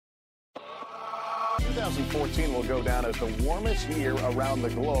2014 will go down as the warmest year around the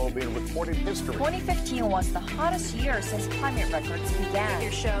globe in recorded history. 2015 was the hottest year since climate records began.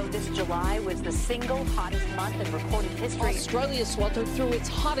 Your show this July was the single hottest month in recorded history. Australia sweltered through its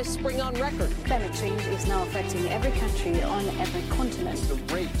hottest spring on record. Climate change is now affecting every country on every continent. It's the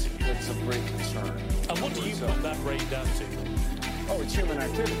rate that's of great concern. And what do you put that rate down to? Oh, it's human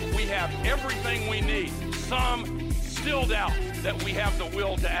activity. We have everything we need. Some still doubt that we have the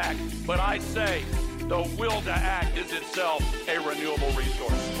will to act, but I say the will to act is itself a renewable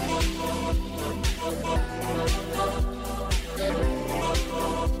resource.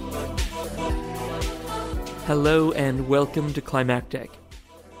 Hello and welcome to Climactic.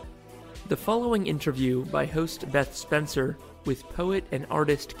 The following interview by host Beth Spencer with poet and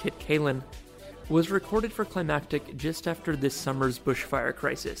artist Kelen was recorded for Climactic just after this summer's bushfire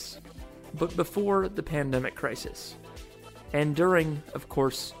crisis, but before the pandemic crisis, and during, of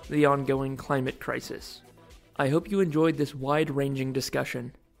course, the ongoing climate crisis. I hope you enjoyed this wide-ranging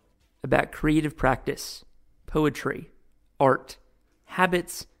discussion about creative practice, poetry, art,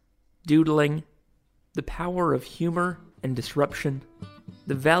 habits, doodling, the power of humor and disruption,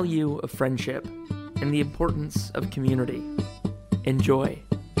 the value of friendship, and the importance of community. Enjoy.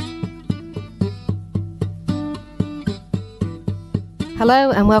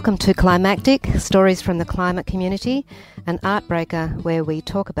 Hello and welcome to Climactic, Stories from the Climate Community, an ArtBreaker where we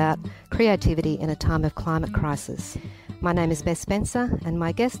talk about creativity in a time of climate crisis. My name is Beth Spencer and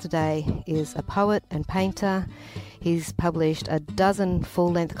my guest today is a poet and painter. He's published a dozen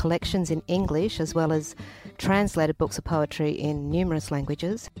full-length collections in English as well as translated books of poetry in numerous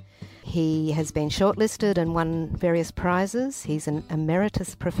languages. He has been shortlisted and won various prizes. He's an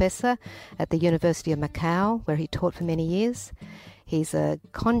emeritus professor at the University of Macau, where he taught for many years. He's a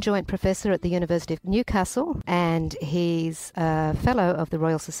conjoint professor at the University of Newcastle, and he's a fellow of the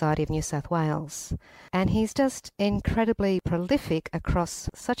Royal Society of New South Wales. And he's just incredibly prolific across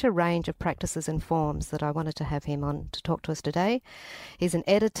such a range of practices and forms that I wanted to have him on to talk to us today. He's an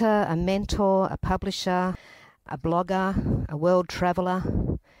editor, a mentor, a publisher, a blogger, a world traveller.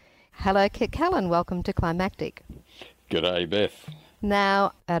 Hello, Kelen. Welcome to Climactic. G'day, Beth.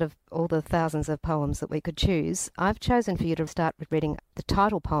 Now, out of all the thousands of poems that we could choose, I've chosen for you to start with reading the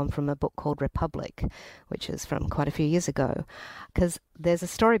title poem from a book called Republic, which is from quite a few years ago, because there's a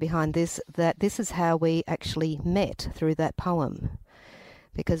story behind this, that this is how we actually met through that poem.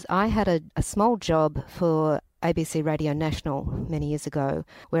 Because I had a small job for ABC Radio National many years ago,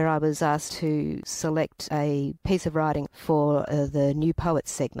 where I was asked to select a piece of writing for the New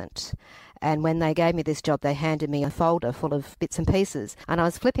Poets segment. And when they gave me this job, they handed me a folder full of bits and pieces. And I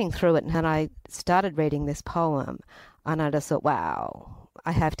was flipping through it and I started reading this poem. And I just thought, wow,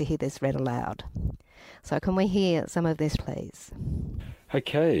 I have to hear this read aloud. So can we hear some of this, please?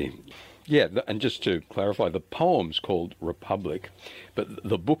 Okay. Yeah, and just to clarify, the poem's called Republic, but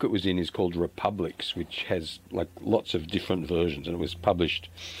the book it was in is called Republics, which has like lots of different versions. And it was published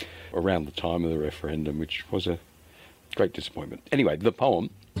around the time of the referendum, which was a great disappointment. Anyway, the poem.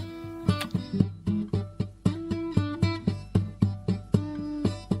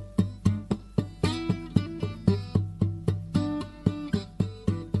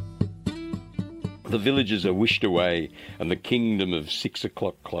 The villages are wished away, and the kingdom of 6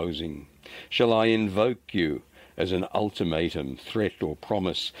 o'clock closing. Shall I invoke you as an ultimatum, threat or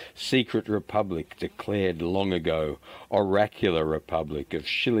promise? Secret republic declared long ago, oracular republic of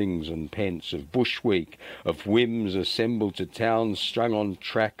shillings and pence, of bush week, of whims assembled to towns strung on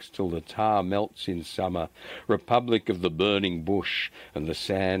tracks till the tar melts in summer, republic of the burning bush, and the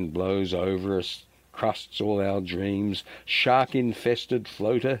sand blows over us, crusts all our dreams, shark-infested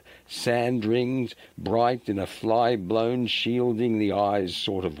floater, sand rings, bright in a fly-blown shielding the eyes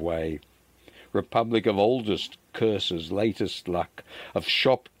sort of way. Republic of oldest curses, latest luck, of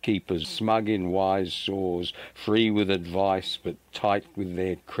shopkeepers smug in wise saws, free with advice but tight with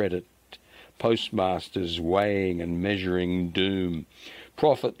their credit, postmasters weighing and measuring doom,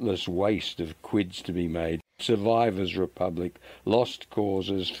 profitless waste of quids to be made, survivors' republic, lost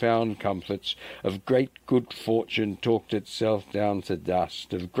causes, found comforts, of great good fortune talked itself down to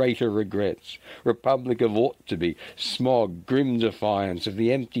dust, of greater regrets, republic of ought to be, smog, grim defiance, of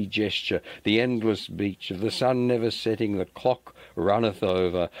the empty gesture, the endless beach, of the sun never setting, the clock runneth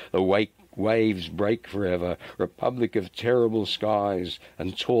over, the waves break forever, republic of terrible skies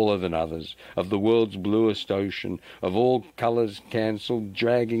and taller than others, of the world's bluest ocean, of all colours cancelled,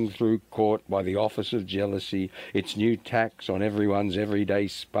 dragging through court by the office of jealousy, its new tax on everyone's everyday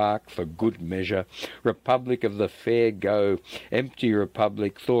spark for good measure, republic of the fair go, empty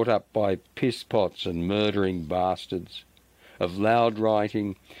republic thought up by piss-pots and murdering bastards, of loud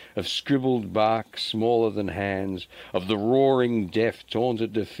writing, of scribbled bark smaller than hands, of the roaring deaf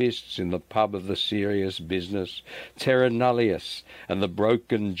taunted to fists in the pub of the serious business, terra nullius and the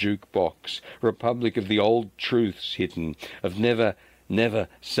broken jukebox, republic of the old truths hidden, of never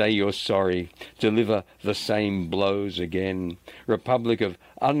say you're sorry, deliver the same blows again, republic of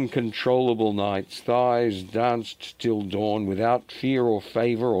uncontrollable nights, thighs danced till dawn without fear or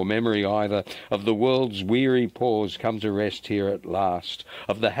favour or memory either, of the world's weary pause come to rest here at last,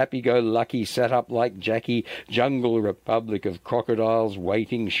 of the happy-go-lucky sat up like Jackie, jungle republic of crocodiles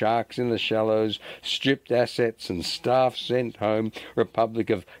waiting, sharks in the shallows, stripped assets and staff sent home,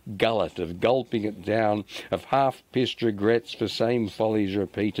 republic of gullet, of gulping it down, of half-pissed regrets for same follies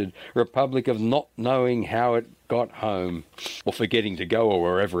repeated, republic of not knowing how it got home, or forgetting to go or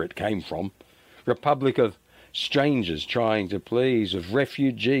wherever it came from, republic of strangers trying to please, of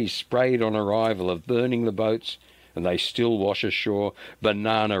refugees sprayed on arrival, of burning the boats and they still wash ashore,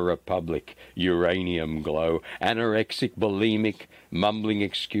 banana republic, uranium glow, anorexic, bulimic, mumbling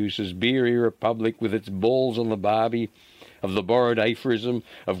excuses, beery republic with its balls on the barbie, of the borrowed aphorism,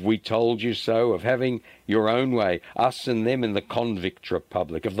 of we told you so, of having your own way, us and them in the convict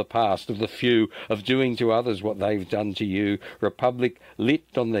republic, of the past, of the few, of doing to others what they've done to you, republic lit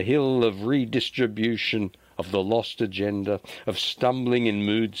on the hill of redistribution, of the lost agenda, of stumbling in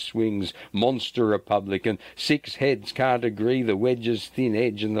mood swings, monster republic, and six heads can't agree, the wedge's thin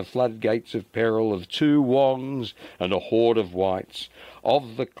edge and the floodgates of peril, of two Wongs and a horde of whites,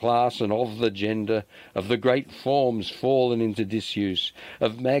 of the class and of the gender, of the great forms fallen into disuse,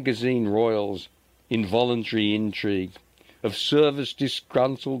 of magazine royals, involuntary intrigue, of service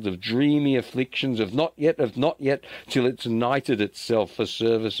disgruntled, of dreamy afflictions, of not yet, till it's knighted itself for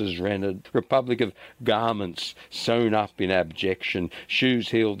services rendered, republic of garments sewn up in abjection, shoes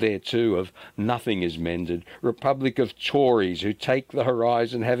heeled thereto, of nothing is mended, republic of Tories who take the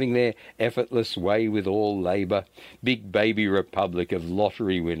horizon, having their effortless way with all labour, big baby republic of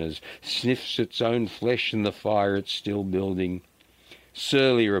lottery winners, sniffs its own flesh in the fire it's still building,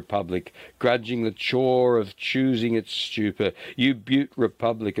 surly republic, grudging the chore of choosing its stupor, you butte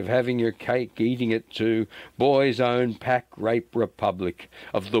republic of having your cake, eating it too, boy's own pack rape republic,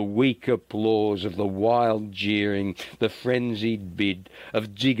 of the weak applause, of the wild jeering, the frenzied bid,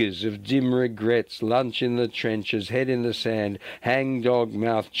 of diggers, of dim regrets, lunch in the trenches, head in the sand, hangdog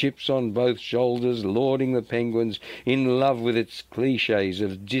mouth, chips on both shoulders, lauding the penguins, in love with its cliches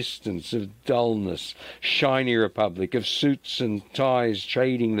of distance, of dullness, shiny republic, of suits and ties,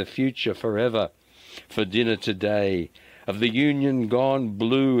 trading the future forever for dinner today, of the Union gone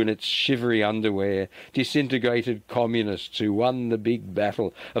blue in its shivery underwear, disintegrated communists who won the big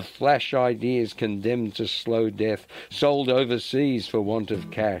battle, of flash ideas condemned to slow death, sold overseas for want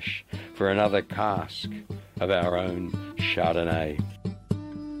of cash, for another cask of our own Chardonnay.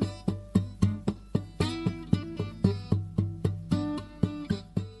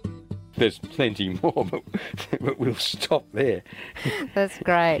 There's plenty more, but we'll stop there. That's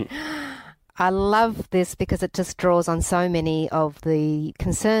great. I love this because it just draws on so many of the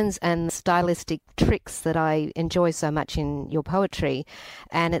concerns and stylistic tricks that I enjoy so much in your poetry.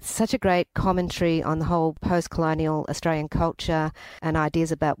 And it's such a great commentary on the whole post-colonial Australian culture and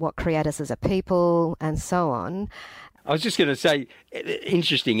ideas about what create us as a people and so on. I was just going to say,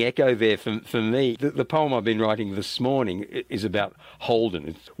 interesting echo there for me. The poem I've been writing this morning is about Holden.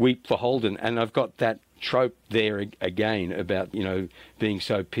 It's Weep for Holden. And I've got that trope there again about, being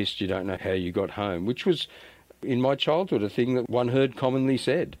so pissed you don't know how you got home, which was, in my childhood, a thing that one heard commonly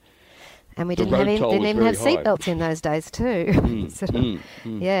said. And we didn't even have seatbelts in those days too.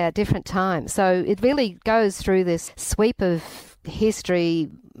 Yeah, different time. So it really goes through this sweep of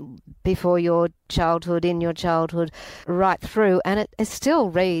history before your childhood, in your childhood, right through, and it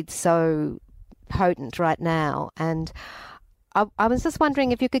still reads so potent right now. And I was just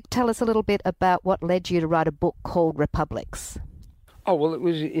wondering if you could tell us a little bit about what led you to write a book called Republics. Oh, well, it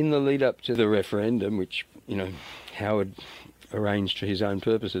was in the lead up to the referendum, which, Howard arranged for his own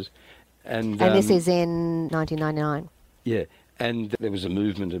purposes. And this is in 1999? Yeah, and there was a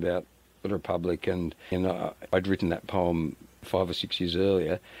movement about the Republic, and I'd written that poem 5 or 6 years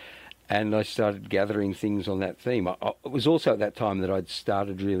earlier, and I started gathering things on that theme. It was also at that time that I'd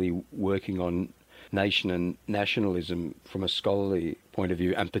started really working on nation and nationalism from a scholarly point of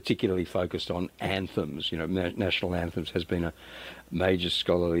view, and particularly focused on anthems. National anthems has been a major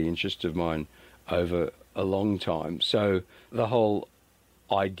scholarly interest of mine over a long time. So the whole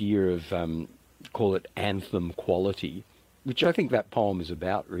idea of, call it anthem quality, which I think that poem is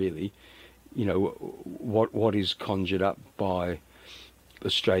about really, what is conjured up by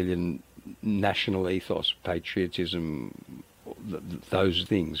Australian national ethos, patriotism, those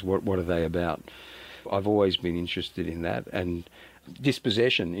things. What are they about? I've always been interested in that, and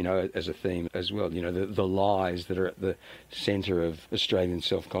dispossession, as a theme as well. The lies that are at the centre of Australian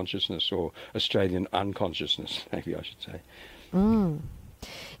self-consciousness, or Australian unconsciousness, maybe I should say.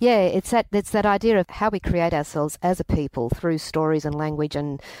 Yeah, it's that idea of how we create ourselves as a people through stories and language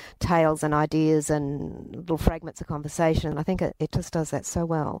and tales and ideas and little fragments of conversation. I think it just does that so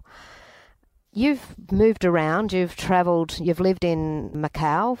well. You've moved around, you've travelled, you've lived in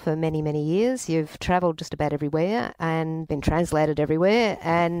Macau for many, many years, you've travelled just about everywhere and been translated everywhere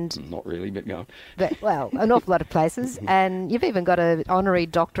and... Not really, but go on. Well, an awful lot of places, and you've even got an honorary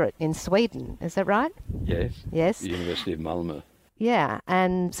doctorate in Sweden, is that right? Yes. Yes. The University of Malmö. Yeah,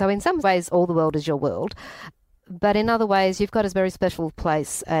 and so in some ways all the world is your world, but in other ways you've got a very special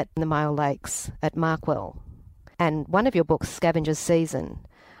place at the Myall Lakes at Markwell. And one of your books, Scavenger's Season,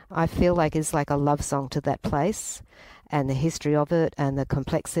 I feel like is like a love song to that place and the history of it and the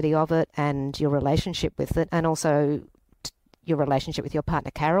complexity of it and your relationship with it, and also your relationship with your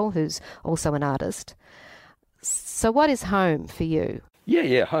partner Carol, who's also an artist. So what is home for you?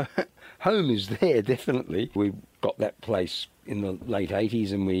 Yeah. Home is there, definitely. We got that place in the late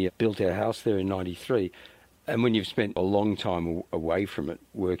 80s and we built our house there in 93. And when you've spent a long time away from it,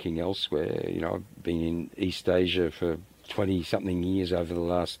 working elsewhere, I've been in East Asia for 20-something years over the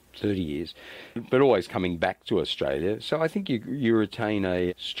last 30 years, but always coming back to Australia. So I think you retain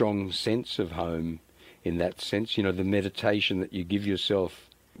a strong sense of home in that sense. The meditation that you give yourself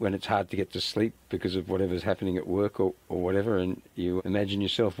when it's hard to get to sleep because of whatever's happening at work or whatever, and you imagine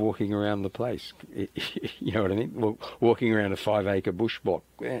yourself walking around the place. You know what I mean? Well, walking around a 5-acre bush block.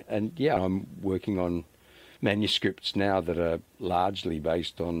 And yeah, I'm working on manuscripts now that are largely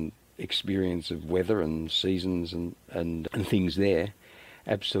based on experience of weather and seasons and things there.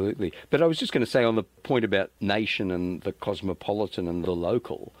 Absolutely. But I was just going to say on the point about nation and the cosmopolitan and the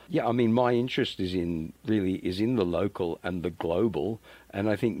local. Yeah, I mean, my interest is in the local and the global, and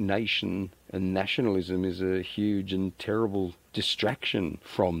I think nation and nationalism is a huge and terrible distraction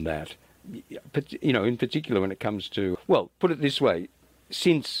from that. But, in particular when it comes to, well, put it this way,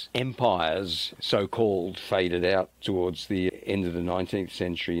 since empires, so-called, faded out towards the end of the 19th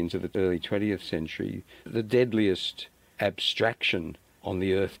century into the early 20th century, the deadliest abstraction on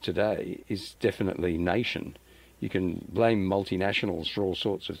the earth today is definitely nation. You can blame multinationals for all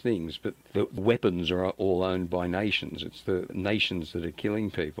sorts of things, but the weapons are all owned by nations. It's the nations that are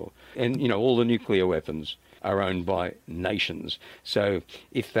killing people. And, all the nuclear weapons are owned by nations. So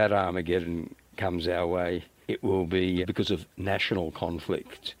if that Armageddon comes our way, it will be because of national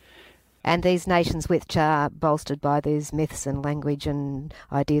conflict. And these nations which are bolstered by these myths and language and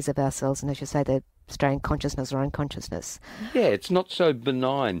ideas of ourselves, and as you say, the Australian consciousness or unconsciousness. Yeah, it's not so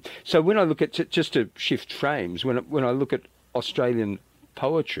benign. So when I look at, just to shift frames, when I look at Australian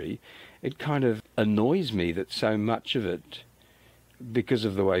poetry, it kind of annoys me that so much of it, because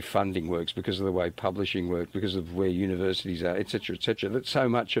of the way funding works, because of the way publishing works, because of where universities are, etc., that so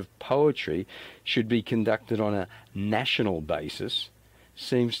much of poetry should be conducted on a national basis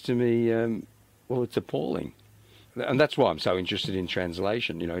seems to me, it's appalling. And that's why I'm so interested in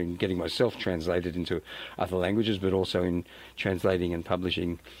translation, in getting myself translated into other languages, but also in translating and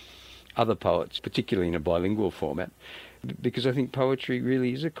publishing other poets, particularly in a bilingual format, because I think poetry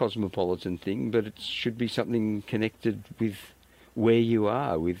really is a cosmopolitan thing, but it should be something connected with where you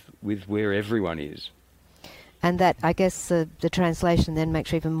are, with where everyone is. And that, I guess, the translation then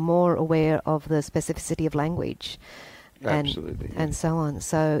makes you even more aware of the specificity of language. Absolutely. And so on.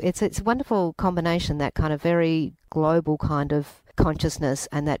 So it's a wonderful combination, that kind of very global kind of consciousness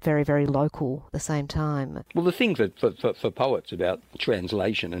and that very, very local at the same time. Well, the thing for poets about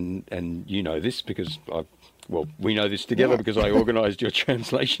translation, and you know this because we know this together because I organised your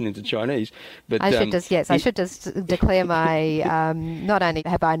translation into Chinese. But I should just declare my, not only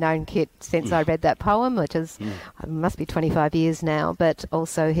have I known Kit since I read that poem, which is must be 25 years now, but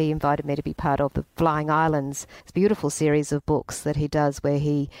also he invited me to be part of the Flying Islands. It's a beautiful series of books that he does where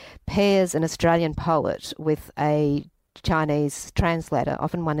he pairs an Australian poet with a Chinese translator,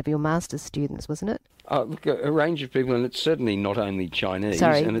 often one of your master's students, wasn't it? Look, a range of people, and it's certainly not only Chinese.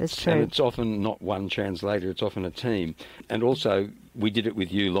 And it's often not one translator, it's often a team. And also, we did it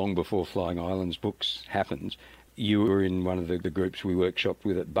with you long before Flying Islands books happened. You were in one of the groups we workshopped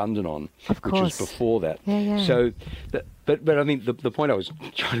with at Bundanon, which was before that. Yeah. So, but I mean, the point I was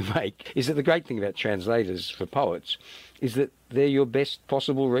trying to make is that the great thing about translators for poets is that they're your best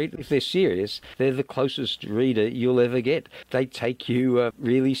possible reader. If they're serious, they're the closest reader you'll ever get. They take you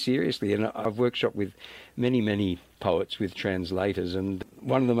really seriously. And I've workshopped with many poets with translators, and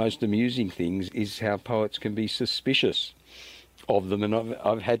one of the most amusing things is how poets can be suspicious of them, and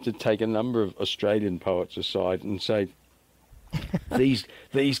I've had to take a number of Australian poets aside and say,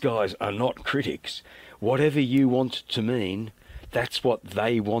 these guys are not critics. Whatever you want to mean, that's what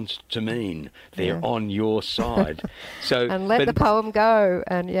they want to mean. They're on your side. So and let the poem go.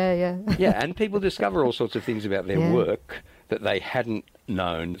 And yeah. And people discover all sorts of things about their work that they hadn't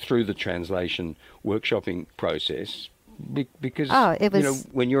known through the translation workshopping process. Because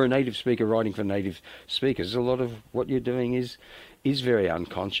when you're a native speaker writing for native speakers, a lot of what you're doing is very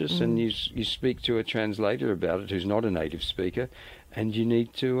unconscious, and you speak to a translator about it who's not a native speaker, and you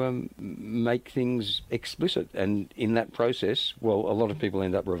need to make things explicit. And in that process, a lot of people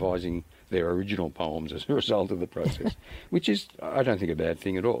end up revising their original poems as a result of the process, which is, I don't think, a bad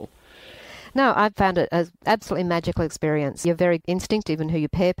thing at all. No, I found it an absolutely magical experience. You're very instinctive in who you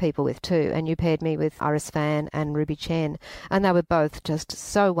pair people with too, and you paired me with Iris Fan and Ruby Chen, and they were both just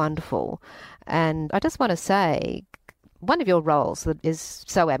so wonderful. And I just want to say, one of your roles that is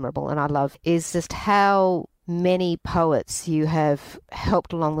so admirable and I love is just how many poets you have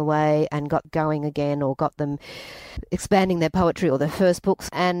helped along the way and got going again, or got them expanding their poetry or their first books.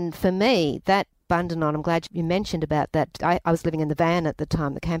 And for me, that Bundanon, I'm glad you mentioned about that. I was living in the van at the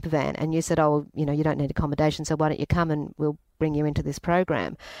time, the camper van, and you said, you don't need accommodation, so why don't you come and we'll bring you into this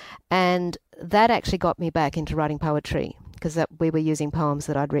program. And that actually got me back into writing poetry, because we were using poems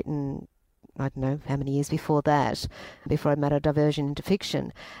that I'd written, I don't know how many years before that, before I made a diversion into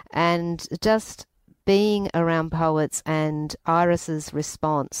fiction. And just being around poets and Iris's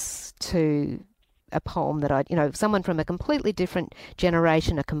response to a poem that someone from a completely different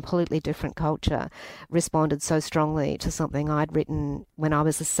generation, a completely different culture, responded so strongly to something I'd written when I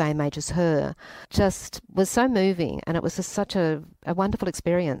was the same age as her, just was so moving, and it was just such a wonderful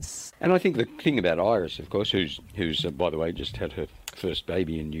experience. And I think the thing about Iris, of course, who's by the way, just had her first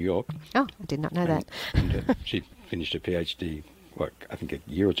baby in New York. Oh, I did not know that. And she finished her PhD, I think a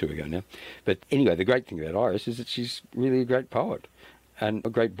year or two ago now. But anyway, the great thing about Iris is that she's really a great poet, and a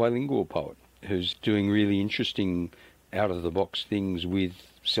great bilingual poet, who's doing really interesting out-of-the-box things with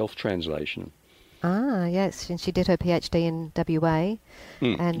self-translation. Ah, yes, and she did her PhD in WA.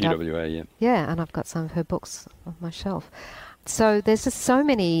 And UWA, yeah. Yeah, and I've got some of her books on my shelf. So there's just so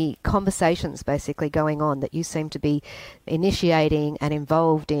many conversations basically going on that you seem to be initiating and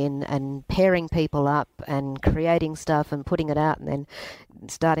involved in, and pairing people up and creating stuff and putting it out and then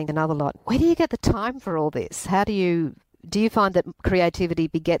starting another lot. Where do you get the time for all this? Do you find that creativity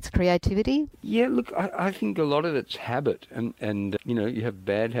begets creativity? Yeah, look, I think a lot of it's habit, and you have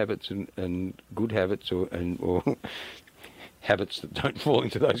bad habits and good habits, or habits that don't fall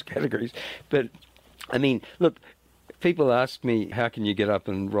into those categories. But I mean, look, people ask me, how can you get up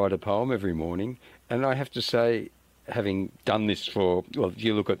and write a poem every morning? And I have to say, having done this if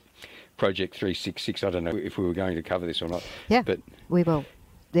you look at Project 366, I don't know if we were going to cover this or not. Yeah, but we will.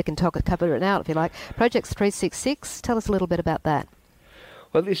 You can cover it out if you like. Project 366, tell us a little bit about that.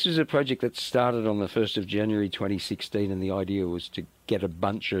 Well, this is a project that started on the 1st of January 2016, and the idea was to get a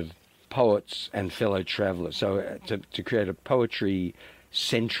bunch of poets and fellow travellers, so to create a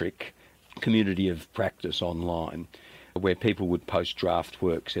poetry-centric community of practice online, where people would post draft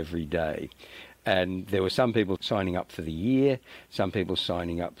works every day. And there were some people signing up for the year, some people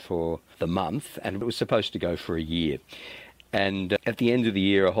signing up for the month, and it was supposed to go for a year. And at the end of the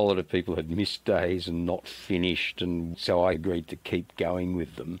year, a whole lot of people had missed days and not finished, and so I agreed to keep going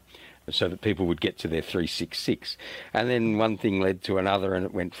with them so that people would get to their 366. And then one thing led to another, and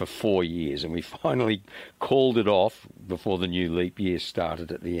it went for 4 years, and we finally called it off before the new leap year started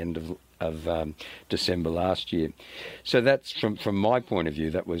at the end of December last year. So that's, from my point of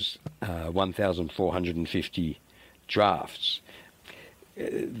view, that was 1,450 drafts,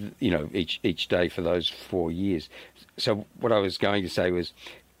 each day for those 4 years. So what I was going to say was,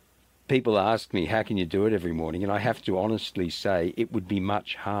 people ask me, how can you do it every morning? And I have to honestly say, it would be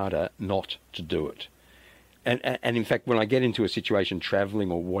much harder not to do it. And in fact, when I get into a situation,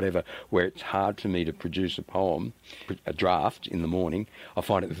 travelling or whatever, where it's hard for me to produce a poem, a draft in the morning, I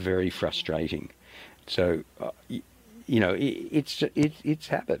find it very frustrating. So, it's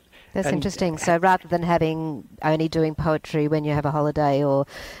habit. That's interesting. So rather than only doing poetry when you have a holiday or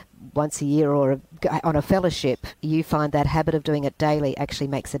once a year or on a fellowship, you find that habit of doing it daily actually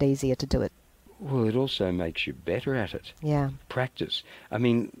makes it easier to do it. Well, it also makes you better at it. Yeah. Practice. I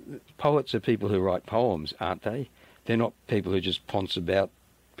mean, poets are people who write poems, aren't they? They're not people who just ponce about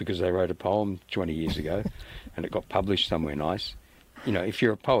because they wrote a poem 20 years ago and it got published somewhere nice. If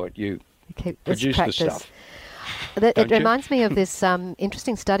you're a poet, you produce the stuff. It reminds me of this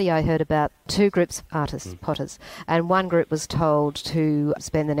interesting study I heard about two groups of artists, potters, and one group was told to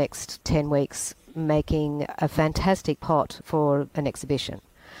spend the next 10 weeks making a fantastic pot for an exhibition.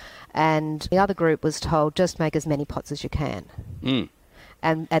 And the other group was told, just make as many pots as you can.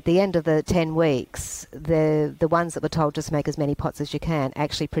 And at the end of the 10 weeks, the ones that were told just make as many pots as you can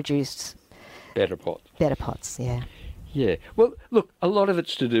actually produced better pots. Better pots, yeah. Yeah. Well, look, a lot of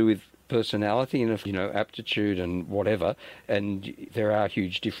it's to do with personality and, aptitude and whatever, and there are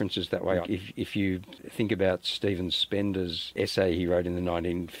huge differences that way. If you think about Stephen Spender's essay he wrote in the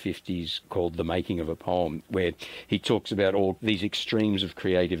 1950s called The Making of a Poem, where he talks about all these extremes of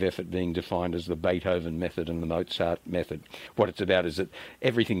creative effort being defined as the Beethoven method and the Mozart method. What it's about is that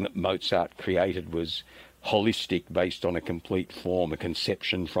everything that Mozart created was holistic, based on a complete form, a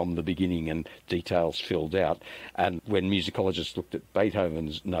conception from the beginning and details filled out. And when musicologists looked at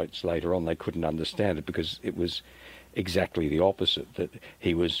Beethoven's notes later on, they couldn't understand it because it was exactly the opposite, that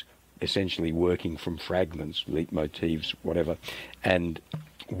he was essentially working from fragments, leitmotifs, whatever, and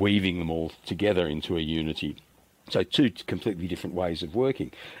weaving them all together into a unity. So two completely different ways of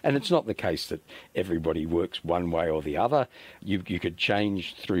working. And it's not the case that everybody works one way or the other. You could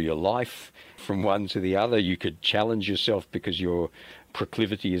change through your life from one to the other. You could challenge yourself because your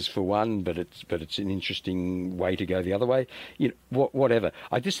proclivity is for one, but it's an interesting way to go the other way. Whatever.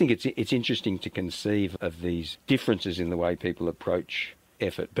 I just think it's interesting to conceive of these differences in the way people approach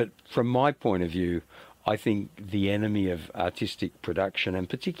effort. But from my point of view, I think the enemy of artistic production, and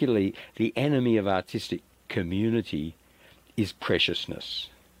particularly the enemy of artistic community, is preciousness.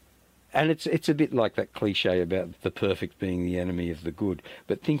 And it's a bit like that cliche about the perfect being the enemy of the good,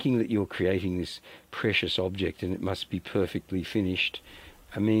 but thinking that you're creating this precious object and it must be perfectly finished,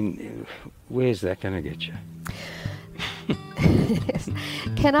 I mean, where's that going to get you? Yes.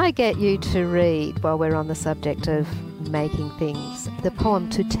 Can I get you to read, while we're on the subject of making things, the poem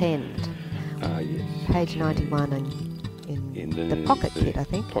To Tend? Yes. Page 91 in the Pocket Kit, I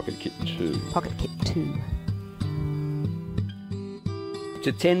think. Pocket Kit 2. Pocket Kit 2.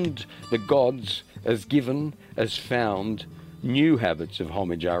 To tend the gods as given, as found, new habits of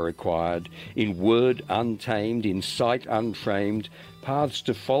homage are required, in word untamed, in sight unframed, paths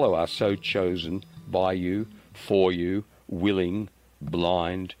to follow are so chosen, by you, for you, willing,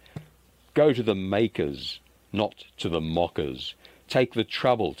 blind. Go to the makers, not to the mockers. Take the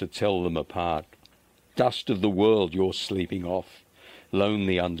trouble to tell them apart. Dust of the world you're sleeping off,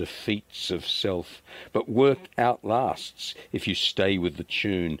 lonely under feats of self, but work outlasts if you stay with the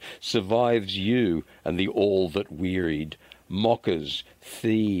tune, survives you and the all that wearied, mockers,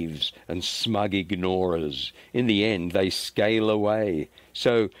 thieves and smug ignorers. In the end they scale away,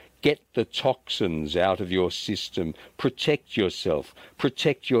 so get the toxins out of your system, protect yourself,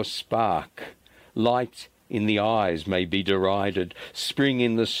 protect your spark. Light in the eyes may be derided, spring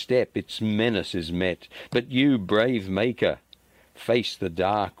in the step its menace is met, but you, brave maker, face the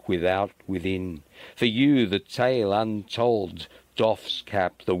dark without, within. For you the tale untold doffs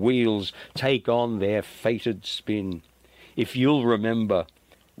cap, the wheels take on their fated spin. If you'll remember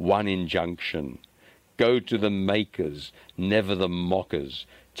one injunction, go to the makers, never the mockers,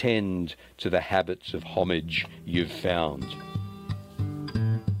 tend to the habits of homage you've found.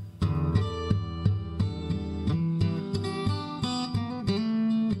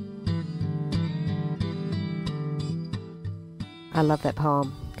 I love that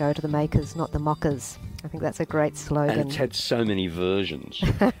poem. Go to the makers, not the mockers. I think that's a great slogan. And it's had so many versions.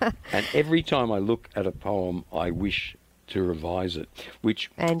 And every time I look at a poem, I wish to revise it,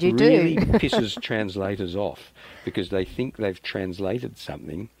 which and you really do. pisses translators off because they think they've translated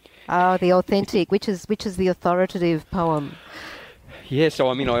something. Oh, the authentic, which is the authoritative poem. Yeah, so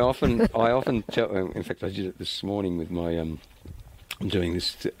I mean, I often tell. In fact, I did it this morning with my. I'm doing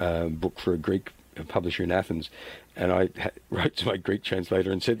this book for a Greek publisher in Athens, and I wrote to my Greek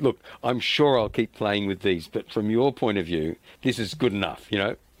translator and said, "Look, I'm sure I'll keep playing with these, but from your point of view, this is good enough. You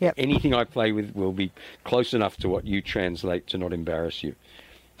know, yep. Anything I play with will be close enough to what you translate to not embarrass you."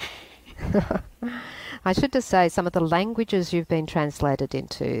 I should just say some of the languages you've been translated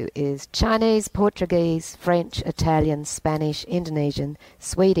into is Chinese, Portuguese, French, Italian, Spanish, Indonesian,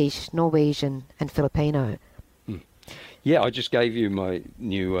 Swedish, Norwegian, and Filipino. Yeah, I just gave you my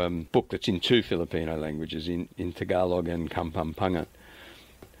new book that's in 2 Filipino languages, in Tagalog and Kapampangan.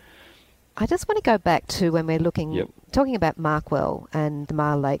 I just want to go back to when we're talking about Markwell and the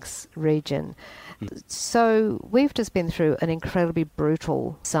Mar Lakes region. So we've just been through an incredibly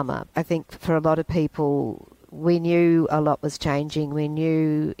brutal summer. I think for a lot of people, we knew a lot was changing. We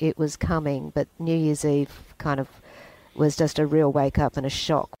knew it was coming, but New Year's Eve kind of was just a real wake up and a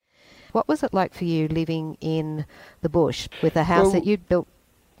shock. What was it like for you living in the bush with a house that you'd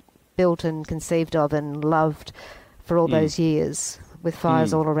built and conceived of and loved for all those years? with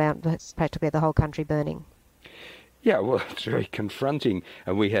fires all around, practically the whole country burning. Yeah, well, it's very confronting.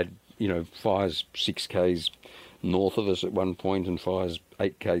 And we had, fires 6 k's north of us at one point and fires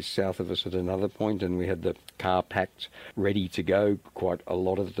 8 k's south of us at another point, and we had the car packed ready to go quite a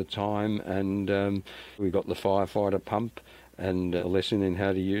lot of the time, and we got the firefighter pump and a lesson in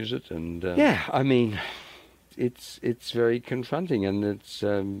how to use it. And it's very confronting, and it's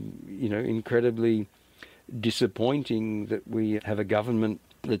incredibly disappointing that we have a government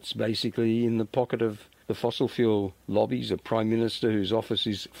that's basically in the pocket of the fossil fuel lobbies, a Prime Minister whose office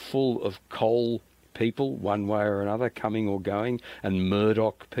is full of coal people, one way or another, coming or going, and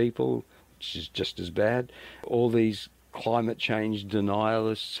Murdoch people, which is just as bad. All these climate change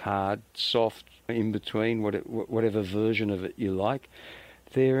denialists, hard, soft, in between, whatever version of it you like,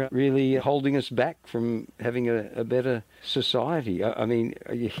 they're really holding us back from having a better society. I mean,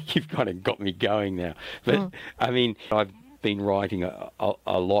 you've kind of got me going now. But, I've been writing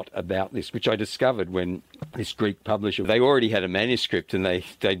a lot about this, which I discovered when this Greek publisher, they already had a manuscript, and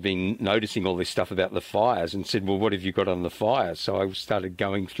they'd been noticing all this stuff about the fires and said, well, what have you got on the fires? So I started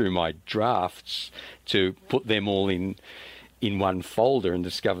going through my drafts to put them all in one folder, and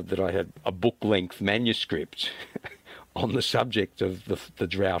discovered that I had a book-length manuscript on the subject of the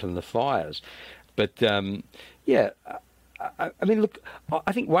drought and the fires. But, look,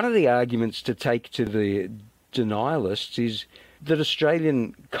 I think one of the arguments to take to the denialists is that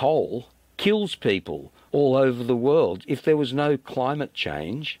Australian coal kills people all over the world. If there was no climate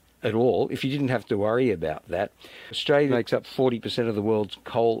change at all, if you didn't have to worry about that, Australia makes up 40% of the world's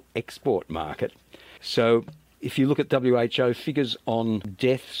coal export market. So if you look at WHO figures on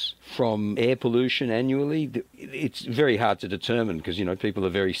deaths from air pollution annually, it's very hard to determine because, people are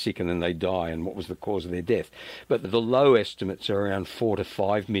very sick and then they die, and what was the cause of their death. But the low estimates are around 4 to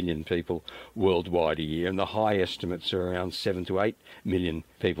 5 million people worldwide a year, and the high estimates are around 7 to 8 million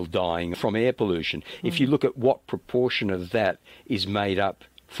people dying from air pollution. If you look at what proportion of that is made up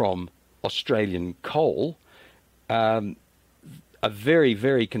from Australian coal, a very,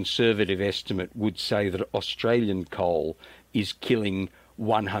 very conservative estimate would say that Australian coal is killing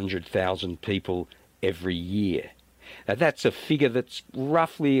 100,000 people every year. Now, that's a figure that's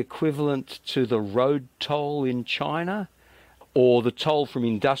roughly equivalent to the road toll in China or the toll from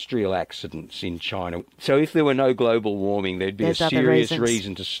industrial accidents in China. So if there were no global warming, there'd be a serious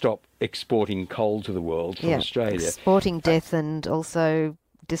reason to stop exporting coal to the world from Australia. Exporting death and also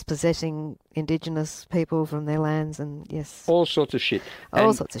dispossessing Indigenous people from their lands, and all sorts of shit.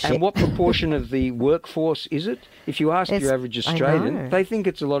 All sorts of shit. And what proportion of the workforce is it? If you ask your average Australian, they think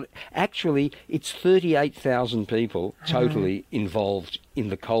it's a lot. Actually, it's 38,000 people totally involved in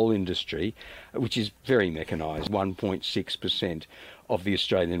the coal industry, which is very mechanised, 1.6% of the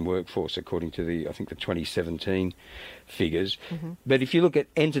Australian workforce, according to the 2017 figures. But if you look at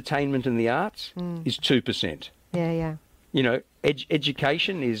entertainment and the arts, is 2%. Yeah.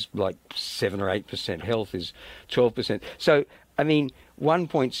 Education is like 7 or 8%. Health is 12%. So,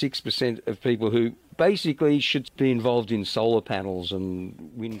 1.6% of people who basically should be involved in solar panels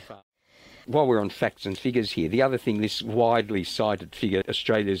and wind farms. While we're on facts and figures here, the other thing, this widely cited figure,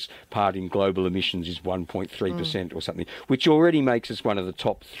 Australia's part in global emissions is 1.3% or something, which already makes us one of the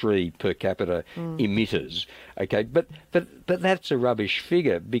top 3 per capita emitters. Okay, but that's a rubbish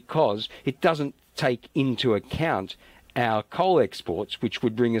figure because it doesn't take into account our coal exports, which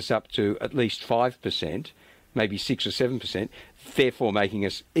would bring us up to at least 5%, maybe 6 or 7%, therefore making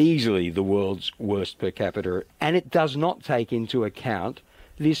us easily the world's worst per capita. And it does not take into account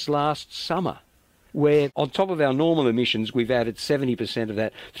this last summer, where on top of our normal emissions, we've added 70% of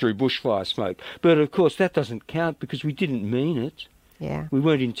that through bushfire smoke. But of course, that doesn't count because we didn't mean it. Yeah. We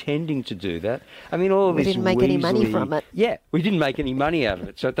weren't intending to do that. All of this we didn't make any money from it. Yeah, we didn't make any money out of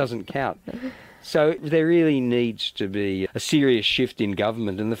it, so it doesn't count. So there really needs to be a serious shift in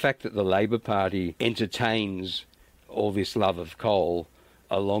government, and the fact that the Labor Party entertains all this love of coal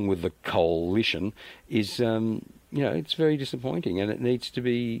along with the coalition is, it's very disappointing, and it needs to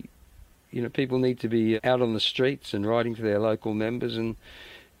be, people need to be out on the streets and writing to their local members and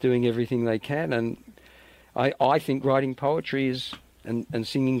doing everything they can. And I think writing poetry is and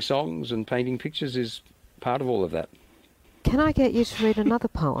singing songs and painting pictures is part of all of that. Can I get you to read another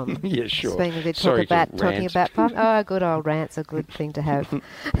poem? Yeah, sure. Speaking of it, talking about poems. Oh, good old rant's a good thing to have.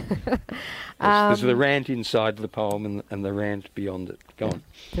 There's the rant inside the poem and the rant beyond it. Go on.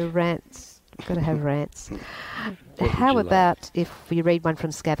 The rants. Got to have rants. How about if we read one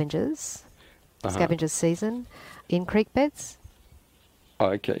from Scavengers? Scavengers season in creek beds.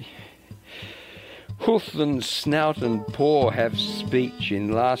 Okay. Hoof and snout and paw have speech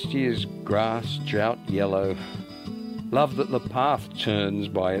in last year's grass drought yellow. Love that the path turns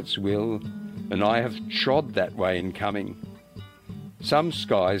by its will, and I have trod that way in coming. Some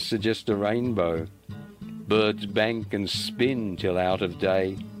skies suggest a rainbow. Birds bank and spin till out of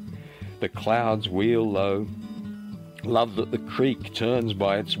day. The clouds wheel low. Love that the creek turns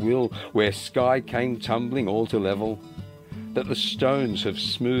by its will, where sky came tumbling all to level. That the stones have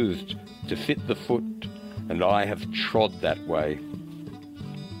smoothed to fit the foot, and I have trod that way.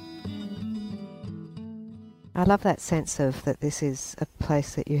 I love that sense of that this is a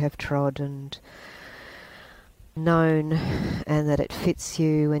place that you have trod and known, and that it fits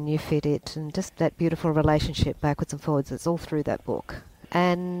you and you fit it, and just that beautiful relationship backwards and forwards. It's all through that book.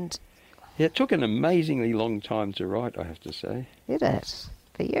 And yeah, it took an amazingly long time to write, I have to say. Did it?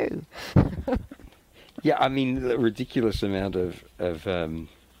 For you? Yeah, I mean, a ridiculous amount of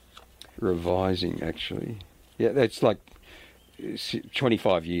revising, actually. Yeah, it's like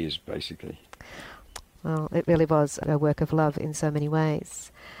 25 years, basically. Well, it really was a work of love in so many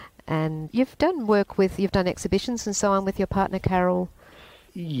ways. And you've done exhibitions and so on with your partner, Carol?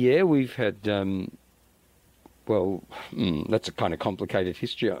 Yeah, we've had, that's a kind of complicated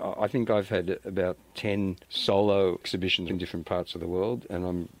history. I think I've had about 10 solo exhibitions in different parts of the world,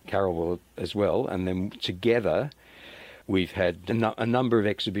 and Carol will as well. And then together, we've had a number of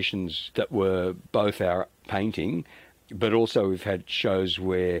exhibitions that were both our painting, but also we've had shows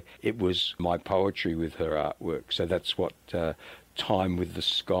where it was my poetry with her artwork. So that's what Time with the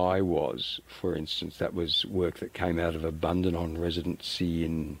Sky was, for instance. That was work that came out of a Bundanon residency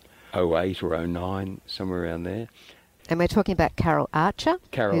in 08 or 09, somewhere around there. And we're talking about Carol Archer,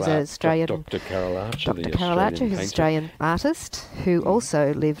 who's an Australian... Dr. Carol Archer, Dr. Carol Archer, who's an Australian artist, who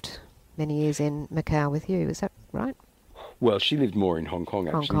also lived many years in Macau with you. Is that right? Well, she lived more in Hong Kong,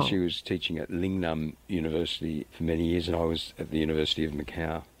 actually. Hong Kong. She was teaching at Lingnam University for many years, and I was at the University of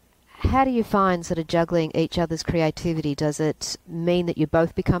Macau. How do you find sort of juggling each other's creativity? Does it mean that you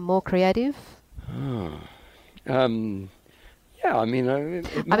both become more creative? Yeah, I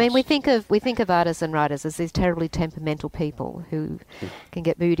mean, we think of artists and writers as these terribly temperamental people who can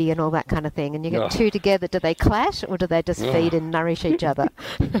get moody and all that kind of thing. And you get two together. Do they clash, or do they just feed and nourish each other,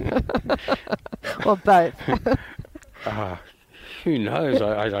 or both? Who knows?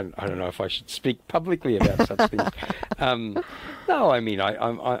 I don't know if I should speak publicly about such things. No, I mean,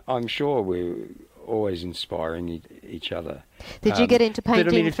 I'm sure we're always inspiring each other. Did you get into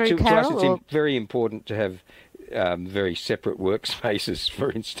painting through Carol? To us, it's very important to have very separate workspaces,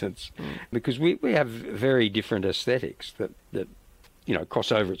 for instance, because we have very different aesthetics that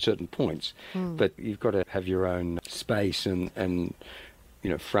cross over at certain points. But you've got to have your own space and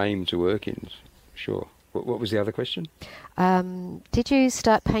frame to work in. Sure. What was the other question? Did you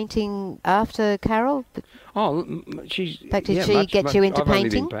start painting after Carol? Did she get you into I've painting? I've only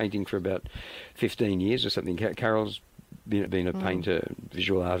been painting for about 15 years or something. Carol's been a painter,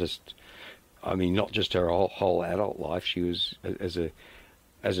 visual artist. I mean, not just her whole adult life. She was, as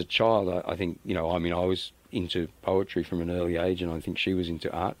a child, I think, I was into poetry from an early age, and I think she was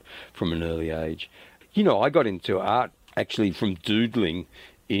into art from an early age. I got into art actually from doodling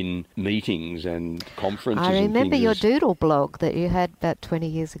in meetings and conferences. I remember your doodle blog that you had about 20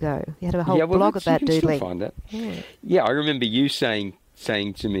 years ago. You had a whole blog about doodling. You can still find that. Yeah, I remember you saying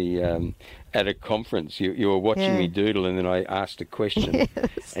to me at a conference, you were watching me doodle, and then I asked a question,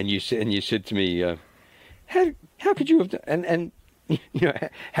 and you said to me, how could you have done, and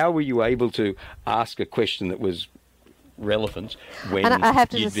how were you able to ask a question that was relevant when... And I have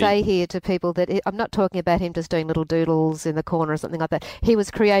to just say here to people that I'm not talking about him just doing little doodles in the corner or something like that. He was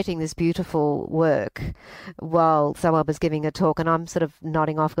creating this beautiful work while someone was giving a talk, and I'm sort of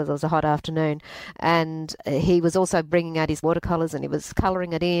nodding off because it was a hot afternoon, and he was also bringing out his watercolours, and he was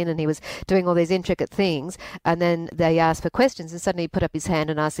colouring it in, and he was doing all these intricate things, and then they asked for questions, and suddenly he put up his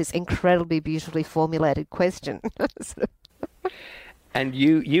hand and asked this incredibly beautifully formulated question. And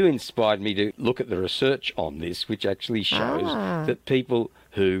you inspired me to look at the research on this, which actually shows that people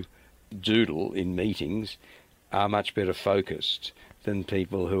who doodle in meetings are much better focused than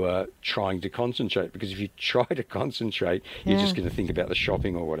people who are trying to concentrate. Because if you try to concentrate, you're just going to think about the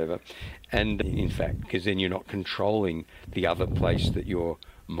shopping or whatever. And in fact, because then you're not controlling the other place that your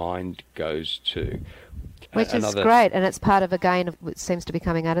mind goes to. Which is great, and it's part of, again, of what seems to be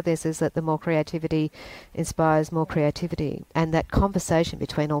coming out of this, is that the more creativity inspires more creativity, and that conversation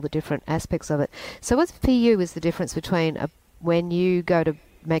between all the different aspects of it. So what for you is the difference between when you go to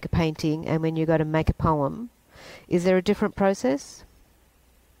make a painting and when you go to make a poem? Is there a different process?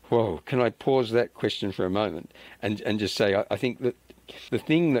 Well, can I pause that question for a moment and just say I think that the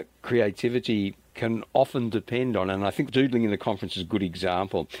thing that creativity can often depend on, and I think doodling in the conference is a good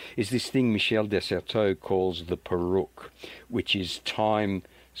example, is this thing Michel Desserteau calls the perruque, which is time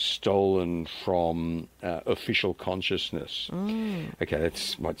stolen from official consciousness. Okay,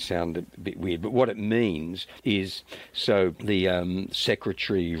 that might sound a bit weird, but what it means is, so the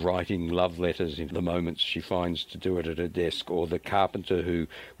secretary writing love letters in the moments she finds to do it at her desk, or the carpenter who,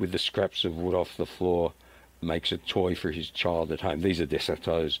 with the scraps of wood off the floor, makes a toy for his child at home. These are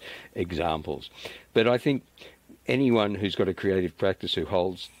Desserteau's examples. But I think anyone who's got a creative practice who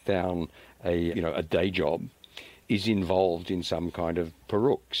holds down a day job is involved in some kind of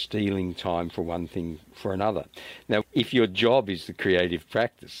perruque, stealing time for one thing for another. Now, if your job is the creative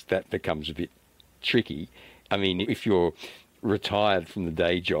practice, that becomes a bit tricky. I mean, if you're retired from the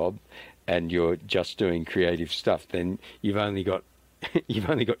day job and you're just doing creative stuff, then you've only got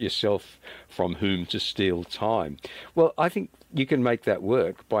yourself from whom to steal time. Well, I think you can make that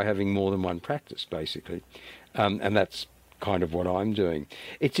work by having more than one practice, basically. And that's kind of what I'm doing.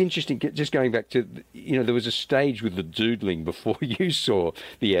 It's interesting, just going back to, there was a stage with the doodling before you saw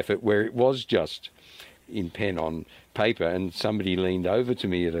the effort where it was just in pen on paper, and somebody leaned over to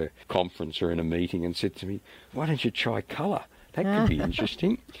me at a conference or in a meeting and said to me, "Why don't you try colour? That could be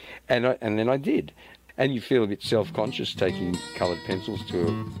interesting." And then I did. And you feel a bit self-conscious taking coloured pencils to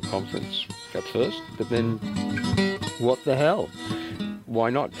a conference at first, but then what the hell?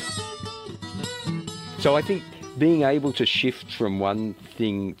 Why not? So I think being able to shift from one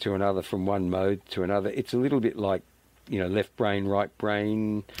thing to another, from one mode to another, it's a little bit like, left brain, right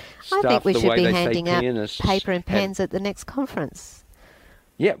brain stuff. I think we the should way be they handing say out pianists paper and pens at the next conference.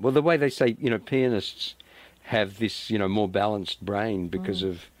 Yeah, well, the way they say, pianists have this, more balanced brain because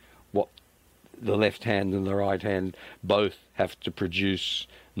of what the left hand and the right hand both have to produce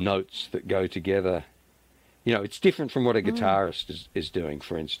notes that go together. It's different from what a guitarist is doing,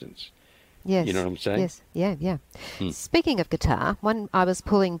 for instance. Yes. You know what I'm saying? Yes, yeah. Speaking of guitar, when I was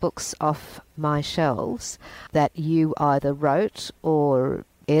pulling books off my shelves that you either wrote or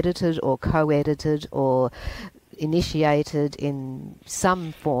edited or co-edited or initiated in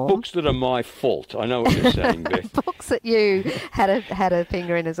some form. Books that are my fault. I know what you're saying, Beth. Books that you had a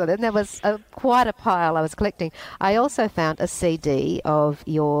finger in as well. And there was quite a pile I was collecting. I also found a CD of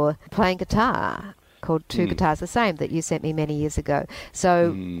your playing guitar called Two Guitars the Same that you sent me many years ago.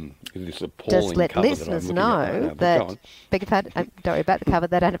 So just let listeners know that, beg your pardon, don't worry about the cover,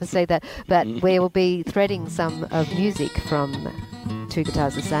 they don't have to see that, but we will be threading some of music from Two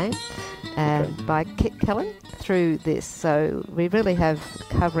Guitars the Same by Kelen through this. So we really have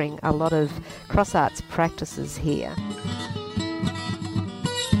covering a lot of cross arts practices here.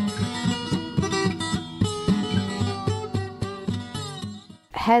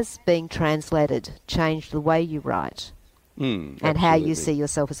 Has being translated changed the way you write and how you see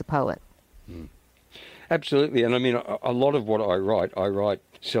yourself as a poet? Absolutely. And I mean, a lot of what I write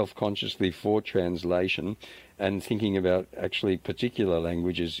self-consciously for translation and thinking about actually particular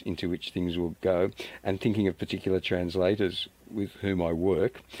languages into which things will go, and thinking of particular translators with whom I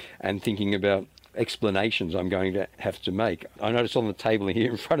work, and thinking about explanations I'm going to have to make. I notice on the table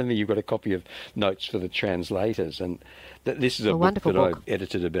here in front of me you've got a copy of Notes for the Translators, and this is a book that I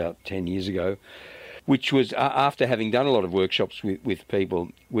edited about 10 years ago, which was after having done a lot of workshops with people,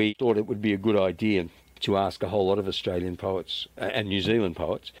 we thought it would be a good idea to ask a whole lot of Australian poets and New Zealand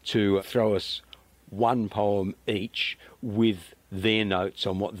poets to throw us one poem each with their notes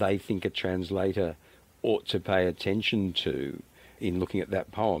on what they think a translator ought to pay attention to in looking at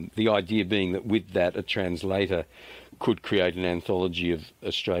that poem. The idea being that with that, a translator could create an anthology of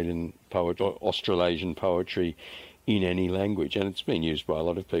Australian poetry or Australasian poetry in any language, and it's been used by a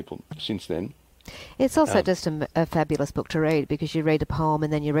lot of people since then. It's also just a fabulous book to read, because you read a poem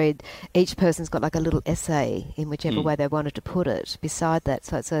and then you read, each person's got like a little essay in whichever way they wanted to put it beside that.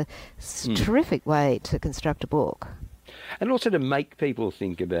 So it's a terrific way to construct a book. And also to make people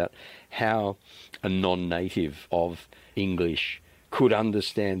think about how a non-native of English could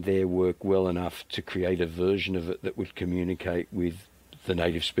understand their work well enough to create a version of it that would communicate with the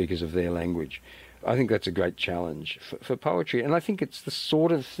native speakers of their language. I think that's a great challenge for poetry, and I think it's the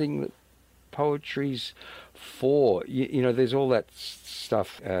sort of thing that poetry's for. You know, there's all that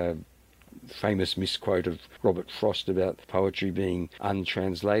stuff, famous misquote of Robert Frost about poetry being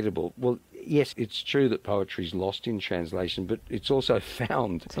untranslatable. Well, yes, it's true that poetry's lost in translation, but it's also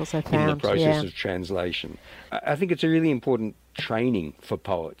found in the process of translation. I think it's a really important training for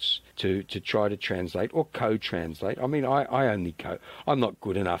poets to try to translate or co-translate. I mean, I'm not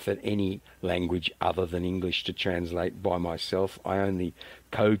good enough at any language other than English to translate by myself. I only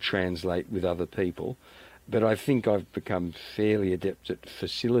co-translate with other people. But I think I've become fairly adept at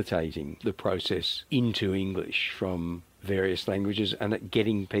facilitating the process into English from various languages and at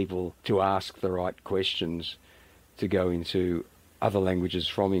getting people to ask the right questions to go into other languages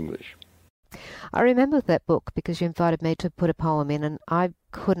from English. I remember that book because you invited me to put a poem in, and I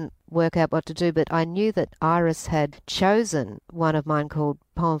couldn't work out what to do, but I knew that Iris had chosen one of mine called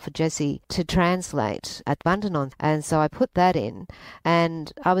Poem for Jessie to translate at Bundanon, and so I put that in,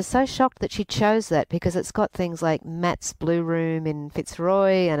 and I was so shocked that she chose that because it's got things like Matt's Blue Room in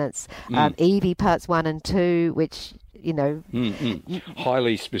Fitzroy, and it's Evie Parts 1 and 2, which, you know,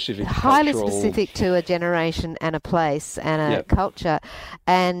 highly specific to a generation and a place and a culture,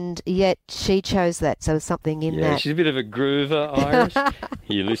 and yet she chose that, so something in that. Yeah, she's a bit of a groover, Iris.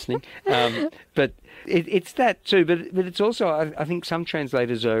 You're listening. But it's that too, but it's also, I think some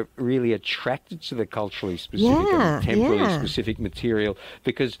translators are really attracted to the culturally specific and temporally specific material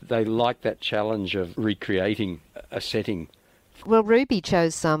because they like that challenge of recreating a setting. Well, Ruby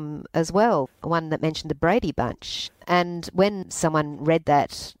chose some as well, one that mentioned the Brady Bunch. And when someone read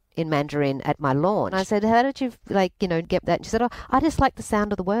that in Mandarin at my launch, I said, how did you, get that? And she said, I just like the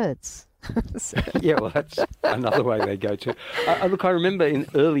sound of the words. Yeah, well, that's another way they go to. Look, I remember in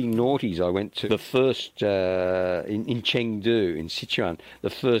early noughties, I went to the first, in Chengdu, in Sichuan,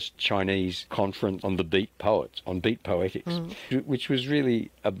 the first Chinese conference on beat poetics, which was really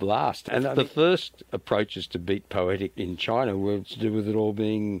a blast. And the first approaches to beat poetic in China were to do with it all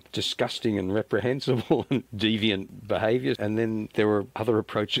being disgusting and reprehensible and deviant behaviours. And then there were other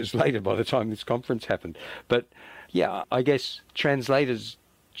approaches later by the time this conference happened. But yeah, I guess translators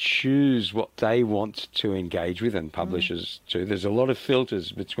choose what they want to engage with, and publishers too. There's a lot of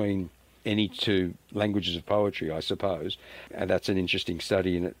filters between any two languages of poetry, I suppose, and that's an interesting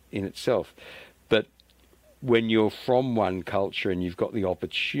study in itself. But when you're from one culture and you've got the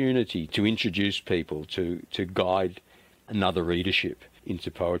opportunity to introduce people to guide another readership into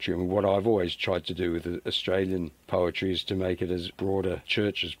poetry, and what I've always tried to do with Australian poetry is to make it as broad a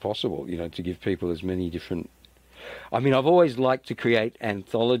church as possible, to give people as many different. I mean, I've always liked to create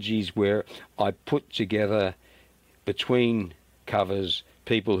anthologies where I put together between covers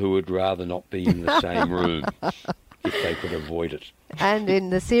people who would rather not be in the same room if they could avoid it. And in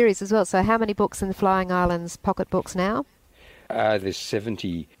the series as well. So how many books in the Flying Islands pocket books now? There's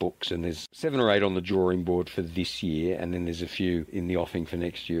 70 books, and there's 7 or 8 on the drawing board for this year, and then there's a few in the offing for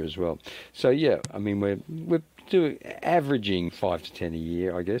next year as well. So yeah, I mean, we're averaging 5 to 10 a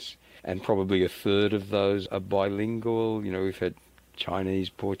year, I guess. And probably a third of those are bilingual. We've had Chinese,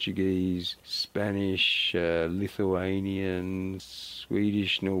 Portuguese, Spanish, Lithuanian,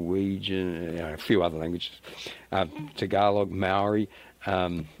 Swedish, Norwegian, a few other languages, Tagalog, Maori.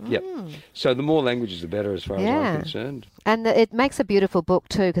 So the more languages, the better as far as I'm concerned. And it makes a beautiful book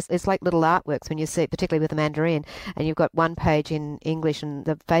too, because it's like little artworks when you see it, particularly with the Mandarin, and you've got one page in English and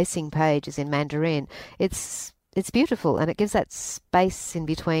the facing page is in Mandarin. It's beautiful, and it gives that space in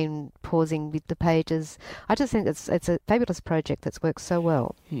between pausing with the pages. I just think it's a fabulous project that's worked so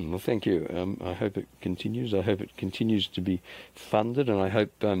well. Well, thank you. I hope it continues. I hope it continues to be funded, and I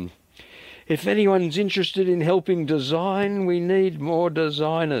hope if anyone's interested in helping design, we need more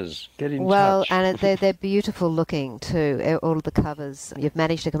designers. Get in touch. Well, and they're beautiful looking too, all of the covers. You've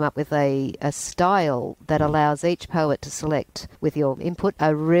managed to come up with a style that allows each poet to select, with your input,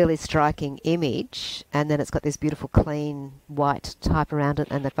 a really striking image, and then it's got this beautiful clean white type around it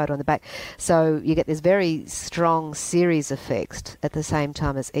and the photo on the back. So you get this very strong series effect at the same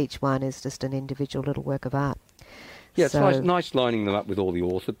time as each one is just an individual little work of art. Yeah, it's nice lining them up with all the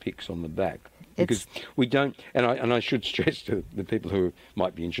author picks on the back, because we don't, and I should stress to the people who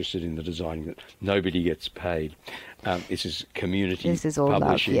might be interested in the designing that nobody gets paid. This is community publishing. This is all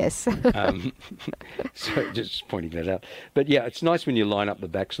publishing. Love, yes. So just pointing that out. But yeah, it's nice when you line up the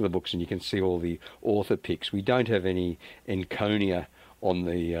backs of the books and you can see all the author picks. We don't have any enconia on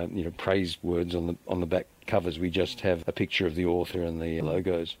the praise words on the back covers. We just have a picture of the author and the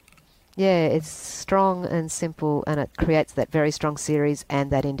logos. Yeah, it's strong and simple, and it creates that very strong series and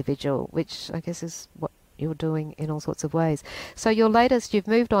that individual, which I guess is what you're doing in all sorts of ways. So your latest, you've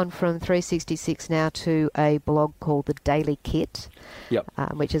moved on from 366 now to a blog called The Daily Kit,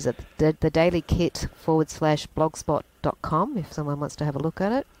 which is at the Daily Kit /blogspot.com if someone wants to have a look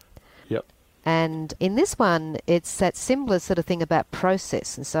at it. Yep. And in this one, it's that similar sort of thing about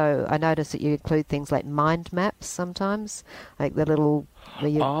process. And so I noticed that you include things like mind maps sometimes, like the little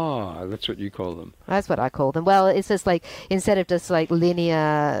That's what you call them. That's what I call them. Well, it's just like, instead of just like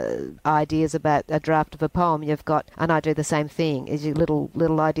linear ideas about a draft of a poem, you've got, and I do the same thing, is you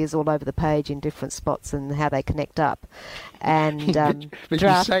little ideas all over the page in different spots and how they connect up. And but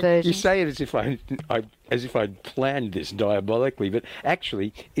draft versions. You say it as if I'd planned this diabolically, but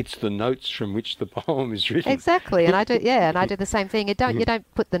actually it's the notes from which the poem is written. Exactly, and I do the same thing. You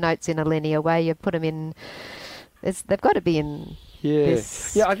don't put the notes in a linear way. You put them in. They've got to be in. Yeah,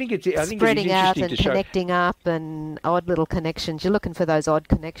 I think it's spreading out and to connecting up and odd little connections. You're looking for those odd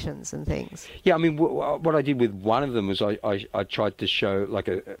connections and things. Yeah, I mean, what I did with one of them was I tried to show like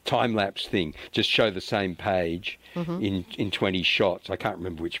a time-lapse thing, just show the same page in 20 shots. I can't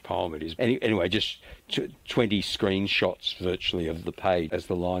remember which poem it is. Anyway, just 20 screenshots virtually of the page as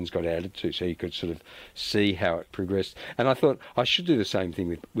the lines got added to, so you could sort of see how it progressed. And I thought I should do the same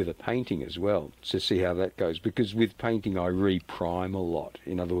thing with a painting as well, to see how that goes, because with painting I reprime a lot.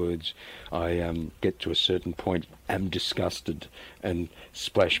 In other words, I get to a certain point, am disgusted, and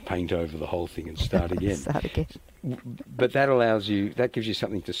splash paint over the whole thing and start again. But that gives you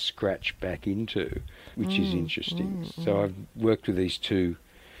something to scratch back into, which is interesting. So I've worked with these two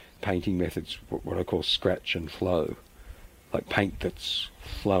painting methods, what I call scratch and flow, like paint that's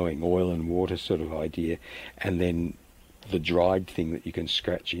flowing, oil and water sort of idea, and then the dried thing that you can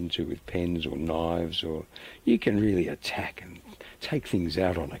scratch into with pens or knives, or you can really attack and take things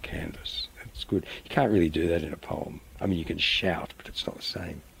out on a canvas. It's good. You can't really do that in a poem. I mean, you can shout, but it's not the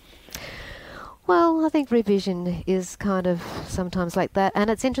same. Well, I think revision is kind of sometimes like that. And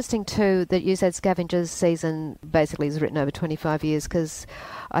it's interesting too that you said Scavenger's Season basically is written over 25 years, because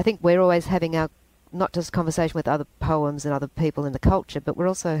I think we're always having our, not just conversation with other poems and other people in the culture, but we're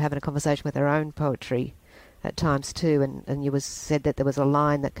also having a conversation with our own poetry at times too. And you said that there was a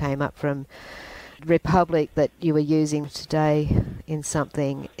line that came up from Republic that you were using today in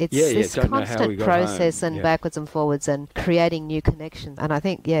something. It's this constant process and backwards and forwards and creating new connections. And I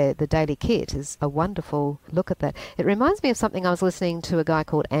think, the Daily Kit is a wonderful look at that. It reminds me of something I was listening to a guy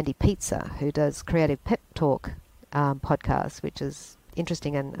called Andy Pizza, who does Creative Pep Talk podcast, which is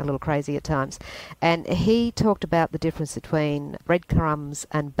interesting and a little crazy at times. And he talked about the difference between breadcrumbs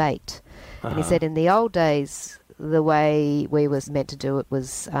and bait. And he said in the old days, the way we was meant to do it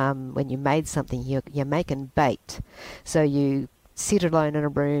was when you made something, you're making bait. So you sit alone in a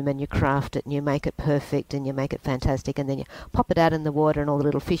room and you craft it and you make it perfect and you make it fantastic, and then you pop it out in the water and all the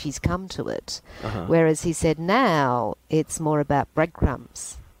little fishies come to it. Whereas he said now it's more about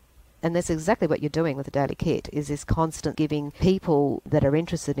breadcrumbs. And that's exactly what you're doing with the Daily Kit, is this constant giving people that are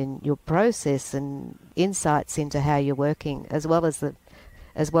interested in your process and insights into how you're working, as well as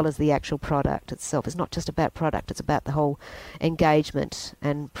the actual product itself. It's not just about product, it's about the whole engagement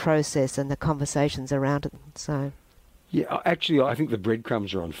and process and the conversations around it. So yeah, actually, I think the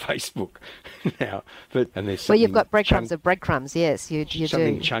breadcrumbs are on Facebook now. And there's you've got breadcrumbs of breadcrumbs, yes, you do.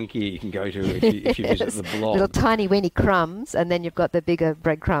 Something chunkier you can go to if you visit the blog. Little tiny weeny crumbs, and then you've got the bigger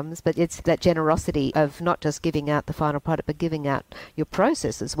breadcrumbs, but it's that generosity of not just giving out the final product, but giving out your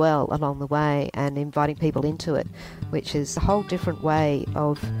process as well along the way and inviting people into it, which is a whole different way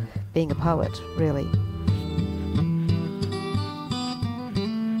of being a poet, really.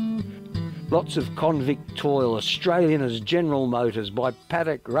 Lots of convict toil, Australian as General Motors, by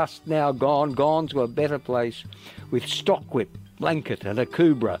paddock rust now gone to a better place, with stockwhip, blanket and a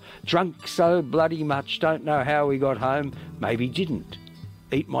Cobra, drunk so bloody much, don't know how we got home, maybe didn't.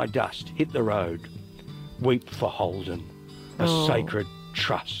 Eat my dust, hit the road, weep for Holden, a sacred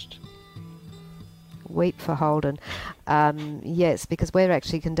trust. Weep for Holden. Yes, because we're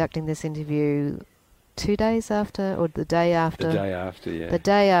actually conducting this interview 2 days after, or the day after? The day after, yeah. The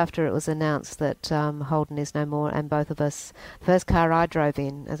day after it was announced that Holden is no more, and both of us, the first car I drove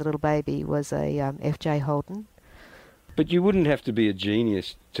in as a little baby was a FJ Holden. But you wouldn't have to be a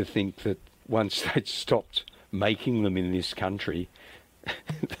genius to think that once they'd stopped making them in this country,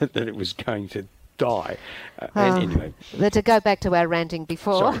 that it was going to die. Anyway. To go back to our ranting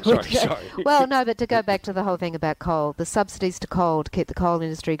before. Sorry. Well, no, but to go back to the whole thing about coal, the subsidies to coal to keep the coal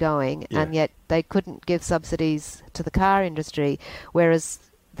industry going, and yet they couldn't give subsidies to the car industry, whereas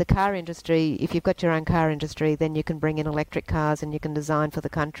the car industry, if you've got your own car industry, then you can bring in electric cars and you can design for the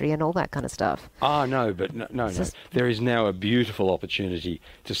country and all that kind of stuff. No. There is now a beautiful opportunity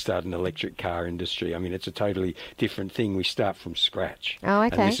to start an electric car industry. I mean, it's a totally different thing. We start from scratch. Oh,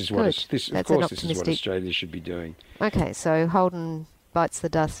 okay. And this is what this is what Australia should be doing. Okay, so Holden bites the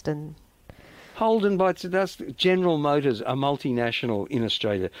dust and... Holden bites the dust. General Motors, a multinational in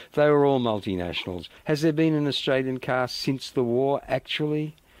Australia. They were all multinationals. Has there been an Australian car since the war,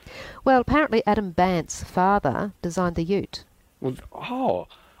 actually? Well, apparently Adam Bant's father designed the Ute. Well,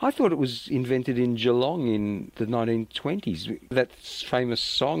 I thought it was invented in Geelong in the 1920s. That famous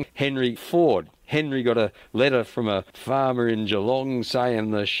song, Henry Ford. Henry got a letter from a farmer in Geelong saying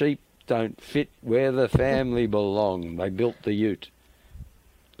the sheep don't fit where the family belong. They built the ute.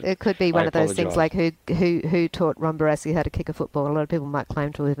 It could be one of those things like who taught Ron Barassi how to kick a football. A lot of people might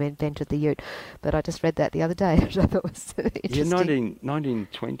claim to have invented the ute, but I just read that the other day, which I thought was interesting. Yeah,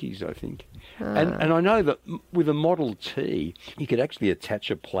 1920s, I think. And I know that with a Model T, you could actually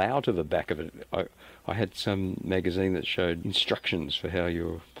attach a plough to the back of it. I had some magazine that showed instructions for how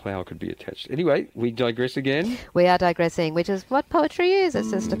your plough could be attached. Anyway, we digress again. We are digressing, which is what poetry is.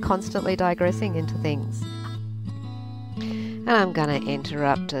 It's just a constantly digressing into things. And I'm going to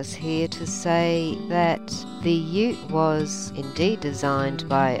interrupt us here to say that the ute was indeed designed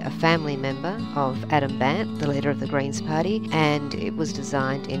by a family member of Adam Bandt, the leader of the Greens Party, and it was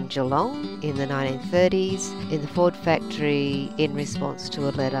designed in Geelong in the 1930s in the Ford factory in response to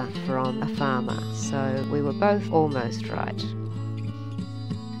a letter from a farmer. So we were both almost right.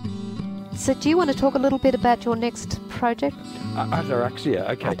 So do you want to talk a little bit about your next project? Ataraxia,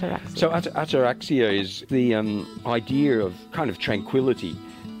 okay. Ataraxia. So ataraxia is the idea of kind of tranquility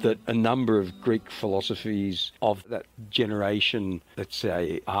that a number of Greek philosophies of that generation, let's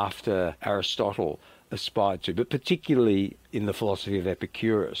say, after Aristotle, aspired to, but particularly in the philosophy of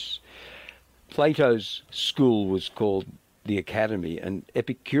Epicurus. Plato's school was called the Academy, and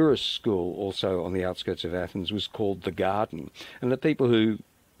Epicurus' school, also on the outskirts of Athens, was called the Garden. And the people who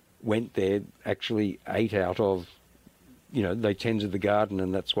went there actually ate out of, they tended the garden,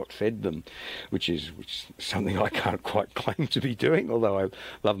 and that's what fed them, which is something I can't quite claim to be doing, although I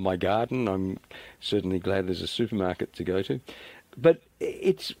love my garden. I'm certainly glad there's a supermarket to go to. But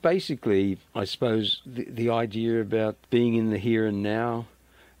it's basically, I suppose, the idea about being in the here and now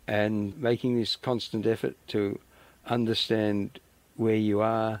and making this constant effort to understand where you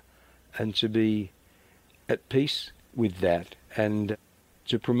are and to be at peace with that, and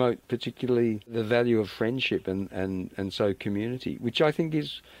to promote particularly the value of friendship and so community, which I think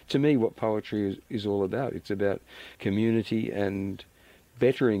is, to me, what poetry is all about. It's about community and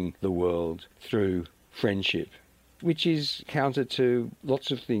bettering the world through friendship, which is counter to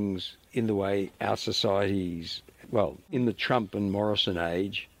lots of things in the way our societies, well, in the Trump and Morrison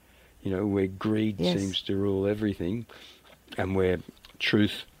age, where greed seems to rule everything and where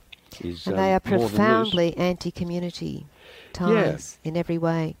truth is and they are profoundly anti-community ties in every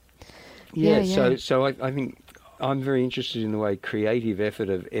way. So I think I'm very interested in the way creative effort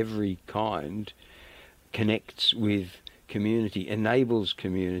of every kind connects with community, enables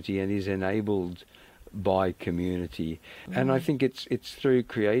community, and is enabled by community. And I think it's through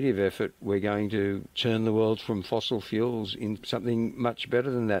creative effort we're going to turn the world from fossil fuels into something much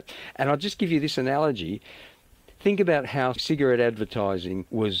better than that. And I'll just give you this analogy. Think about how cigarette advertising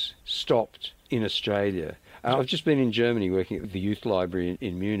was stopped in Australia. I've just been in Germany working at the youth library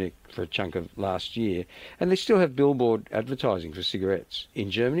in Munich for a chunk of last year, and they still have billboard advertising for cigarettes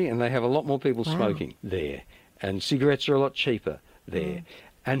in Germany, and they have a lot more people smoking there, and cigarettes are a lot cheaper there.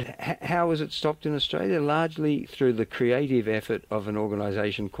 And how was it stopped in Australia? Largely through the creative effort of an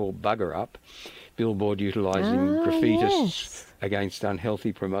organisation called Bugger Up, billboard utilising graffitists against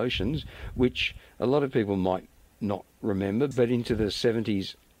unhealthy promotions, which a lot of people might not remember, but into the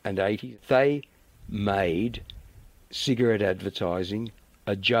 70s and 80s, they made cigarette advertising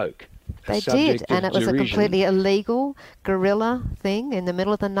a joke. They did, and it was a completely illegal guerrilla thing. In the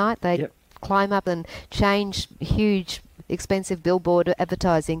middle of the night, they'd climb up and change huge, expensive billboard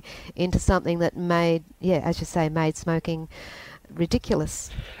advertising into something that made, as you say, made smoking ridiculous.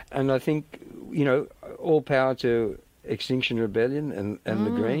 And I think, all power to Extinction Rebellion and the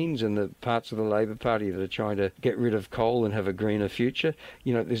Greens and the parts of the Labor Party that are trying to get rid of coal and have a greener future.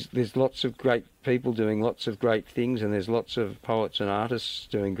 There's lots of great people doing lots of great things, and there's lots of poets and artists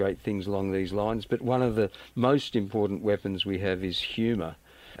doing great things along these lines. But one of the most important weapons we have is humour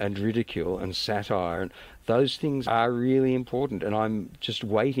and ridicule and satire, and those things are really important. And I'm just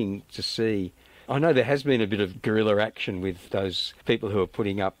waiting to see. I know there has been a bit of guerrilla action with those people who are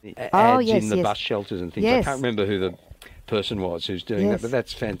putting up ads in the bus shelters and things. I can't remember who the person was who's doing that, but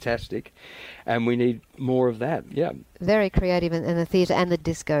that's fantastic, and we need more of that. Very creative in the theatre and the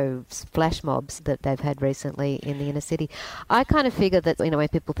disco flash mobs that they've had recently in the inner city. I kind of figure that when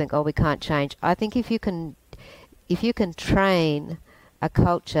people think, we can't change, I think if you can train a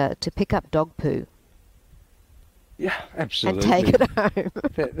culture to pick up dog poo, absolutely, and take it home.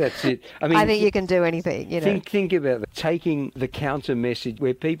 That's it. I think you can do anything. Think about it. Taking the counter message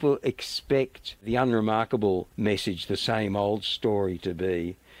where people expect the unremarkable message, the same old story to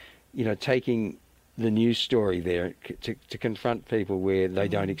be, taking the news story there, to confront people where they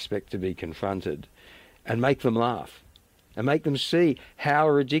don't expect to be confronted, and make them laugh, and make them see how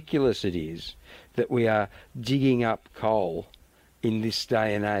ridiculous it is that we are digging up coal in this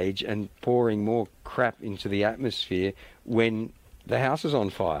day and age and pouring more crap into the atmosphere when the house is on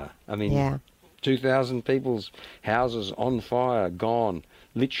fire. I mean, 2,000 people's houses on fire, gone,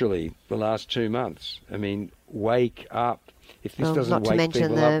 literally, the last 2 months. I mean, wake up. If this doesn't wake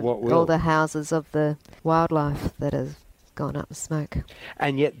people up, what will? All the houses of the wildlife that have gone up in smoke.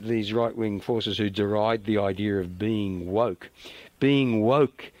 And yet these right-wing forces who deride the idea of being woke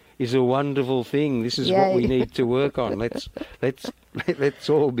is a wonderful thing. This is what we need to work on. Let's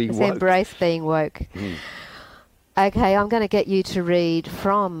all be woke. Embrace being woke. Okay, I'm going to get you to read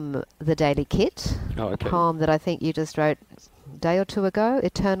from the Daily Kit, a poem that I think you just wrote a day or two ago,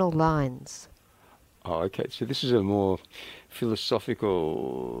 Eternal Lines. Oh, okay. So this is a more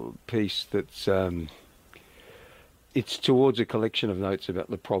philosophical piece that's it's towards a collection of notes about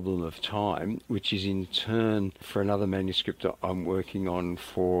the problem of time, which is in turn for another manuscript that I'm working on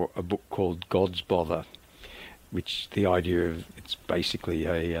for a book called God's Bother, which the idea of it's basically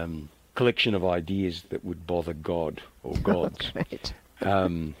a collection of ideas that would bother God or gods.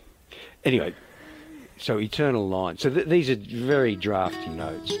 Anyway, so Eternal Lines. So these are very drafty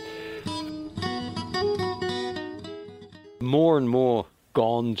notes. More and more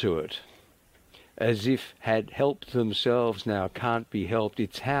gone to it, as if had helped themselves now can't be helped.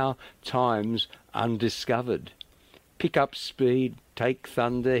 It's how time's undiscovered. Pick up speed, take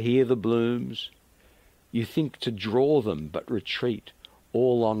thunder, hear the blooms. You think to draw them, but retreat,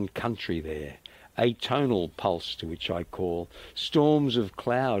 all on country there. Atonal pulse to which I call, storms of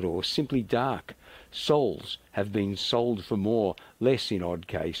cloud or simply dark. Souls have been sold for more, less in odd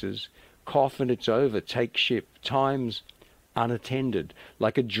cases. Cough and it's over, take ship, time's unattended,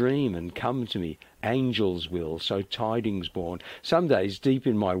 like a dream and come to me, angels will, so tidings born. Some days, deep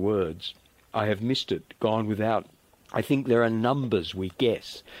in my words, I have missed it, gone without. I think there are numbers we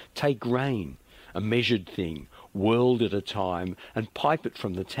guess. Take rain, a measured thing, world at a time, and pipe it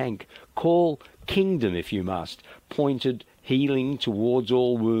from the tank. Call kingdom if you must, pointed healing towards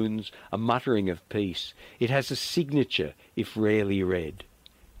all wounds, a muttering of peace. It has a signature, if rarely read.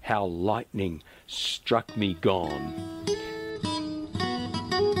 How lightning struck me gone.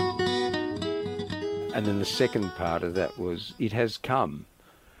 And then the second part of that was, it has come.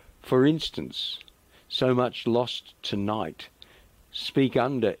 For instance, so much lost tonight. Speak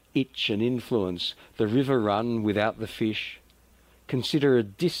under itch and influence, the river run without the fish. Consider a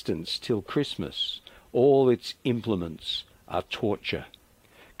distance till Christmas. All its implements are torture.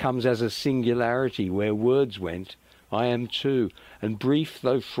 Comes as a singularity where words went. I am too, and brief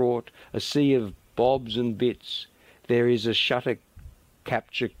though fraught, a sea of bobs and bits. There is a shutter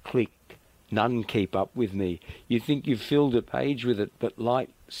capture click. None keep up with me. You think you've filled a page with it, but light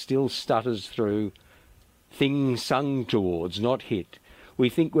still stutters through. Things sung towards, not hit. We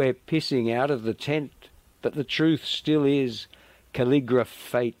think we're pissing out of the tent, but the truth still is calligraph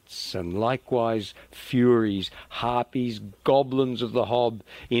fates and likewise furies, harpies, goblins of the hob,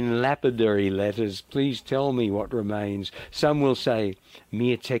 in lapidary letters. Please tell me what remains. Some will say,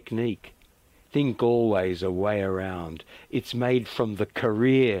 mere technique. Think always a way around. It's made from the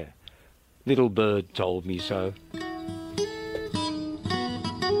career. Little bird told me so.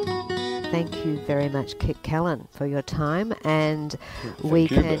 Thank you very much, Kit Kelen, for your time, and we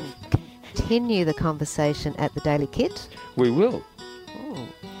can continue the conversation at the Daily Kit. We will.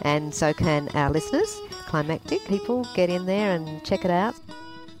 And so can our listeners, climactic people, get in there and check it out.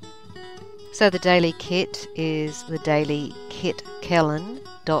 So the Daily Kit is the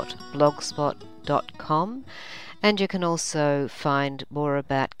dailykitKellen.blogspot.com. And you can also find more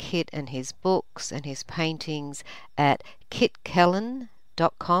about Kit and his books and his paintings at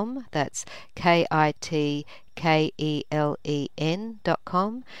kitkelen.com. That's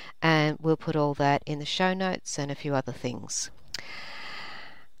kitkelen.com. And we'll put all that in the show notes and a few other things.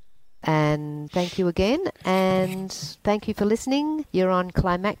 And thank you again, and thank you for listening. You're on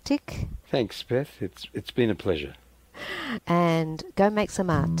Climactic. Thanks, Beth. It's been a pleasure. And go make some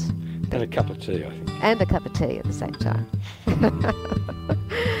art. And a cup of tea, I think. And a cup of tea at the same time.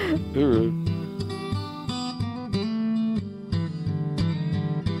 Hooroo.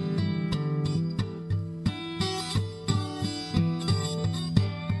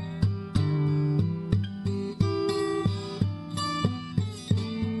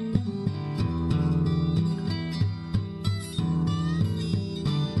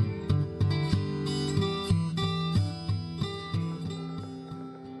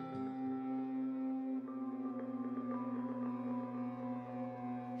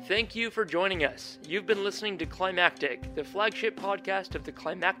 Thank you for joining us. You've been listening to Climactic, the flagship podcast of the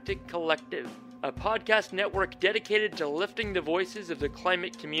Climactic Collective, a podcast network dedicated to lifting the voices of the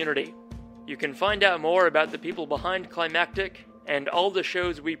climate community. You can find out more about the people behind Climactic and all the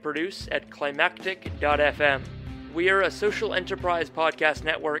shows we produce at climactic.fm. We are a social enterprise podcast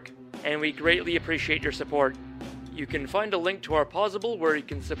network, and we greatly appreciate your support. You can find a link to our Pozible where you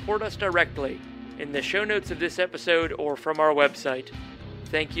can support us directly in the show notes of this episode or from our website.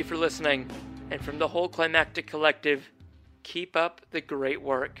 Thank you for listening, and from the whole Climactic Collective, keep up the great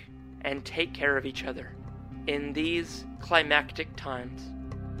work and take care of each other in these climactic times.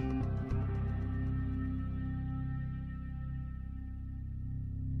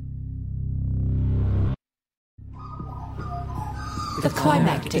 The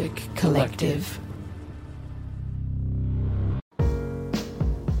Climactic Collective.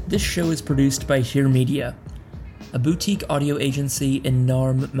 This show is produced by Hear Media, a boutique audio agency in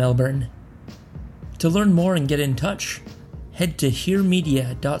Narm, Melbourne. To learn more and get in touch, head to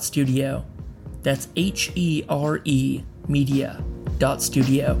hearmedia.studio. That's HERE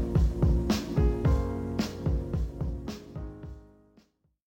media.studio.